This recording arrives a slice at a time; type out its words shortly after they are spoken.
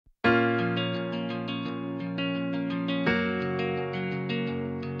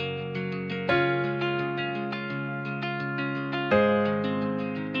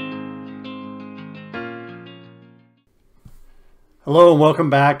Hello and welcome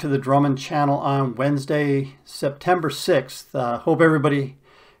back to the Drummond channel on Wednesday, September 6th. Hope everybody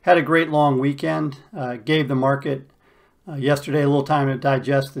had a great long weekend. Gave the market yesterday a little time to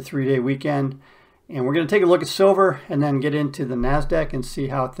digest the three-day weekend. And we're going to take a look at silver and then get into the NASDAQ and see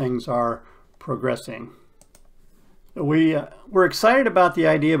how things are progressing. We're excited about the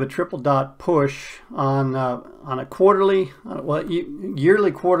idea of a triple dot push on a quarterly,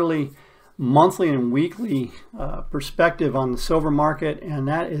 yearly, quarterly, monthly and weekly perspective on the silver market, and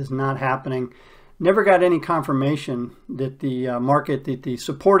that is not happening. Never got any confirmation that the market, that the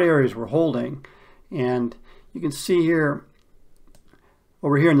support areas were holding. And you can see here,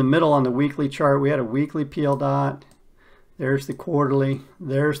 over here in the middle on the weekly chart, we had a weekly PL dot. There's the quarterly,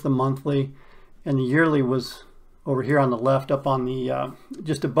 there's the monthly, and the yearly was over here on the left, up on the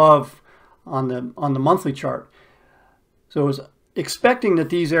just above on the monthly chart. So it was expecting that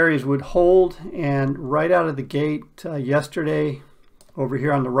these areas would hold, and right out of the gate yesterday, over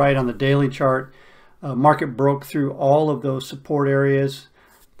here on the right on the daily chart, market broke through all of those support areas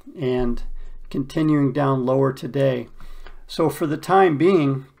and continuing down lower today. So for the time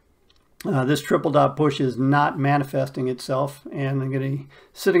being, this triple dot push is not manifesting itself, and I'm going to be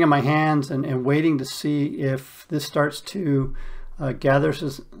sitting on my hands and waiting to see if this starts to gather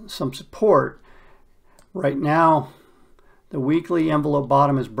some support. Right now, the weekly envelope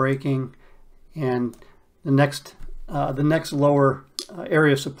bottom is breaking, and the next lower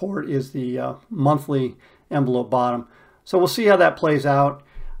area of support is the monthly envelope bottom. So we'll see how that plays out.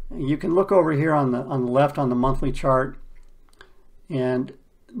 You can look over here on the left on the monthly chart, and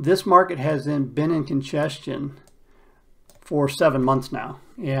this market has been in congestion for 7 months now,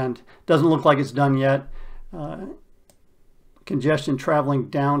 and doesn't look like it's done yet. Congestion traveling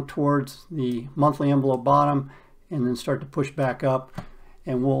down towards the monthly envelope bottom, and then start to push back up,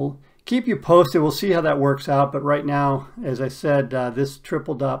 and we'll keep you posted. We'll see how that works out. But right now, as I said, this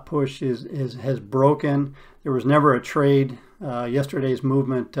triple dot push has broken. There was never a trade. Yesterday's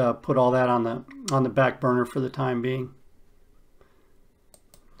movement put all that on the back burner for the time being.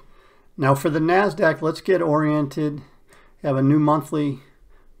 Now for the NASDAQ, let's get oriented. Have a new monthly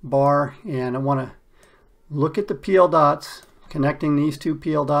bar, and I want to look at the PL dots, connecting these two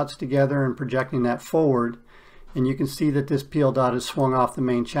PL dots together and projecting that forward. And you can see that this PL dot is swung off the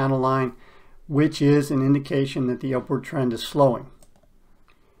main channel line, which is an indication that the upward trend is slowing.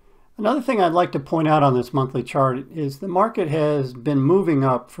 Another thing I'd like to point out on this monthly chart is the market has been moving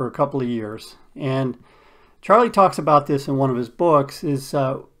up for a couple of years. And Charlie talks about this in one of his books, is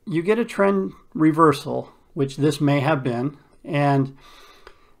you get a trend reversal, which this may have been. And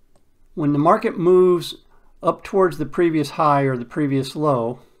when the market moves up towards the previous high or the previous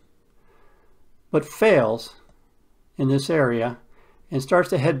low, but fails in this area and starts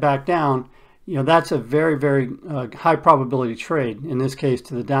to head back down, that's a very, very high probability trade, in this case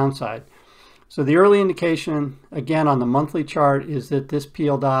to the downside. So the early indication, again on the monthly chart, is that this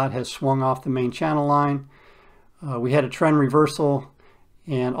PL dot has swung off the main channel line. We had a trend reversal,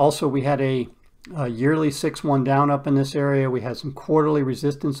 and also we had a yearly 6-1 down up in this area. We had some quarterly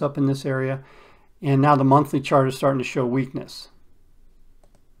resistance up in this area, and now the monthly chart is starting to show weakness.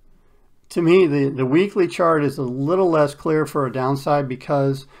 To me, the weekly chart is a little less clear for a downside,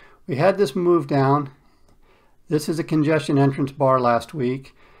 because we had this move down. This is a congestion entrance bar last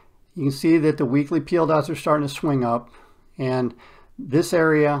week. You can see that the weekly PL dots are starting to swing up, and this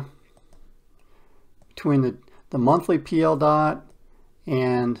area between the monthly PL dot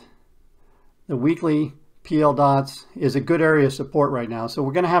and the weekly PL dots is a good area of support right now. So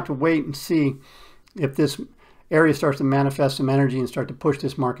we're going to have to wait and see if this area starts to manifest some energy and start to push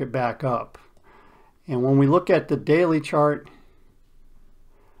this market back up. And when we look at the daily chart,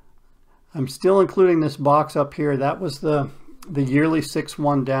 I'm still including this box up here. That was the yearly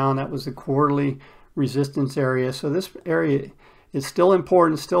 6-1 down. That was the quarterly resistance area. So this area is still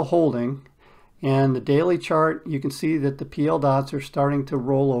important, still holding. And the daily chart, you can see that the PL dots are starting to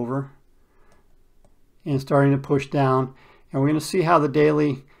roll over and starting to push down. And we're going to see how the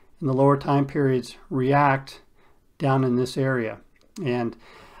daily and the lower time periods react down in this area. And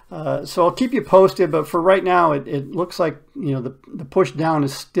so I'll keep you posted, but for right now it looks like the push down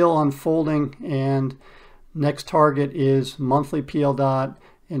is still unfolding, and next target is monthly PL dot,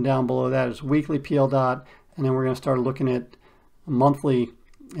 and down below that is weekly PL dot, and then we're going to start looking at monthly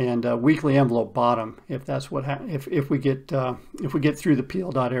and weekly envelope bottom, if that's what if we get through the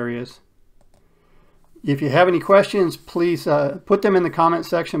PL dot areas. If you have any questions, please put them in the comment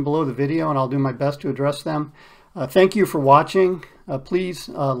section below the video, and I'll do my best to address them. Thank you for watching. Please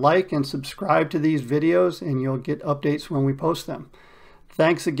like and subscribe to these videos, and you'll get updates when we post them.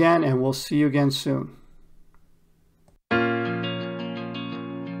 Thanks again, and we'll see you again soon.